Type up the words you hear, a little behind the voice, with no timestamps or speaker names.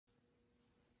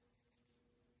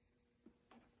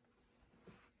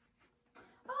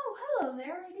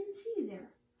there, I didn't see you there.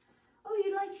 Oh,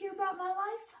 you'd like to hear about my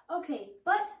life? Okay,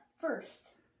 but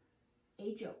first,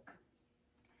 a joke.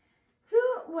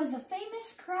 Who was a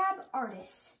famous crab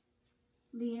artist?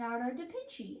 Leonardo da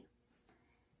Vinci.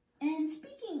 And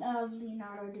speaking of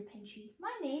Leonardo da Vinci,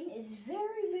 my name is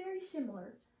very, very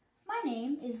similar. My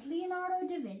name is Leonardo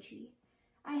da Vinci.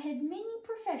 I had many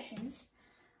professions,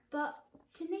 but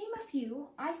to name a few,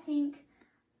 I think,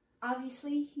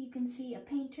 obviously, you can see a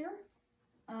painter.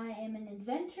 I am an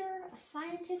inventor, a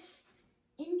scientist,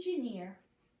 engineer.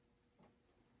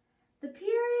 The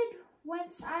period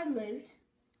whence I lived,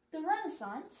 the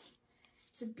Renaissance,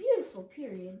 it's a beautiful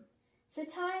period. It's a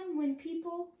time when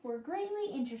people were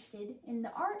greatly interested in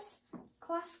the arts,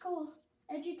 classical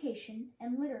education,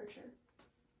 and literature.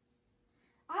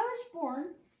 I was born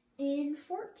in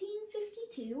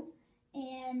 1452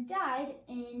 and died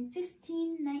in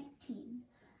 1519.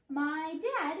 My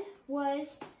dad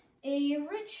was a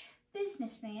rich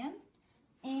businessman,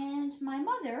 and my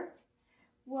mother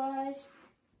was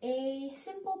a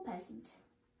simple peasant.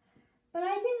 But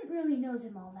I didn't really know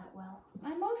them all that well.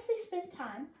 I mostly spent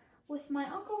time with my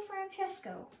Uncle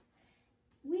Francesco.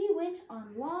 We went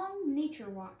on long nature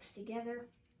walks together.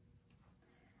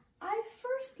 I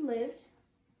first lived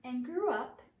and grew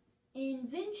up in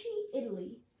Vinci,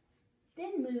 Italy,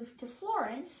 then moved to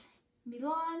Florence,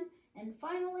 Milan, and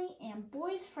finally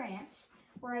Amboise, France,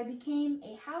 where I became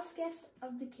a house guest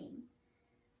of the king.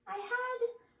 I had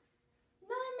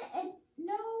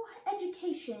no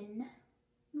education,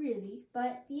 really,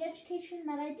 but the education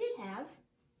that I did have,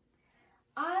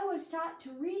 I was taught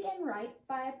to read and write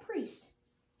by a priest,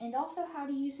 and also how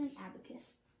to use an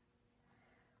abacus.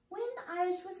 When I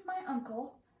was with my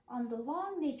uncle on the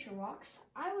long nature walks,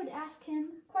 I would ask him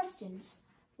questions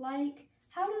like,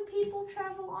 how do people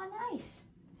travel on ice?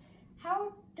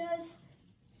 How does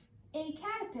a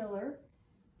caterpillar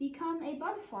become a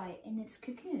butterfly in its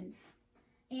cocoon?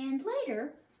 And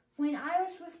later, when I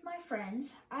was with my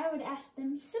friends, I would ask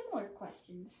them similar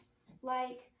questions,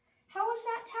 like, how was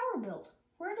that tower built?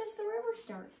 Where does the river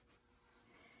start?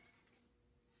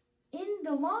 In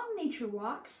the long nature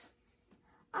walks,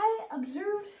 I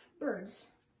observed birds.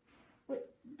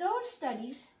 Those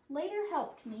studies later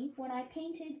helped me when I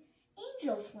painted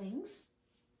angels' wings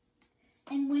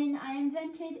and when I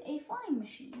invented a flying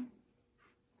machine.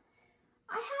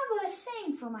 I have a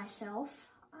saying for myself.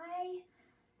 I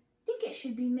think it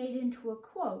should be made into a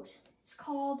quote. It's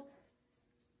called,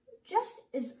 just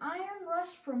as iron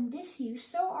rusts from disuse,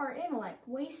 so our intellect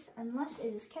wastes unless it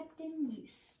is kept in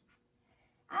use.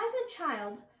 As a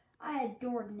child, I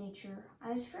adored nature.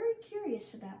 I was very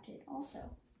curious about it also.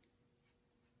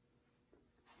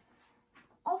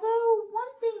 Although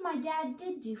one thing my dad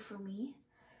did do for me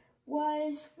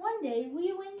was one day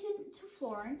we went into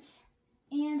Florence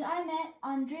and I met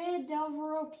Andrea del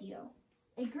Verrocchio,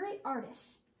 a great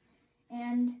artist,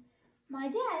 and my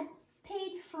dad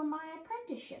paid for my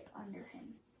apprenticeship under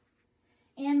him.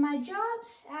 And my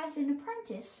jobs as an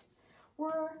apprentice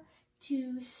were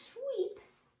to sweep,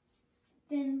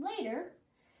 then later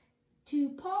to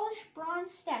polish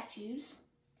bronze statues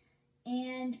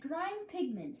and grind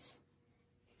pigments.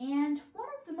 And one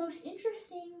of the most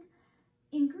interesting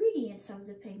ingredients of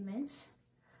the pigments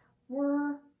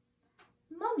were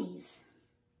mummies.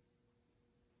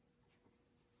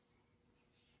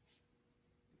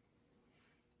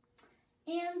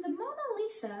 And the Mona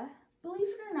Lisa, believe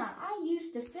it or not, I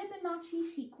used the Fibonacci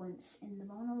sequence in the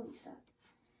Mona Lisa.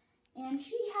 And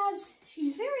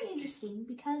she's very interesting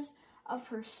because of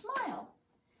her smile.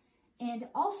 And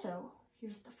also,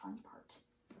 here's the fun part,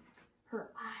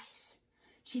 her eyes.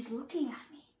 She's looking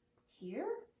at me. Here,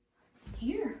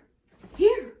 here,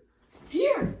 here,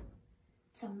 here.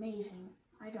 It's amazing.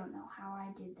 I don't know how I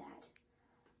did that.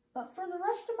 But for the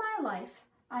rest of my life,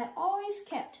 I always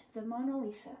kept the Mona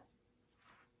Lisa.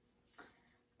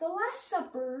 The Last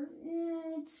Supper,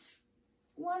 it's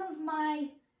one of my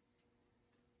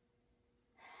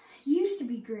used to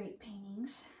be great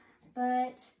paintings,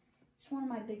 but it's one of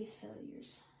my biggest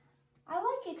failures. I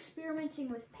like experimenting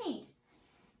with paint,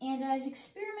 and I was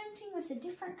experimenting with a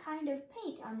different kind of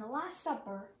paint on the Last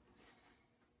Supper.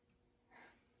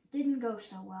 Didn't go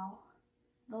so well.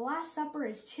 The Last Supper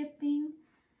is chipping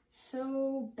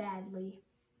so badly.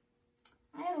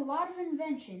 I had a lot of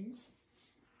inventions.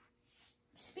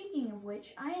 Speaking of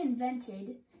which, I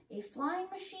invented a flying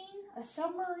machine, a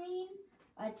submarine,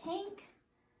 a tank,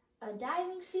 a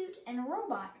diving suit, and a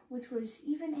robot, which was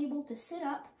even able to sit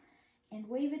up and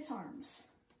wave its arms.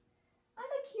 I'm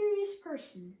a curious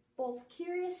person, both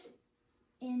curious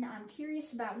in I'm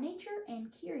curious about nature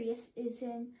and curious is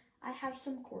in I have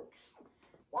some quirks.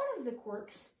 One of the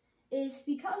quirks is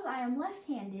because I am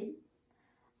left-handed,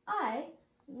 I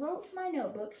wrote my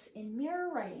notebooks in mirror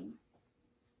writing.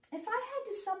 If I had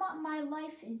to sum up my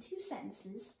life in 2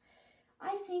 sentences,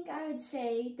 I think I would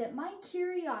say that my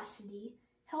curiosity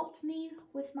helped me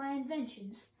with my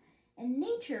inventions, and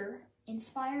nature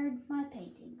inspired my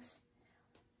paintings.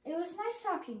 It was nice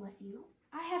talking with you.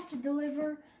 I have to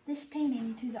deliver this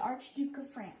painting to the Archduke of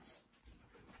France.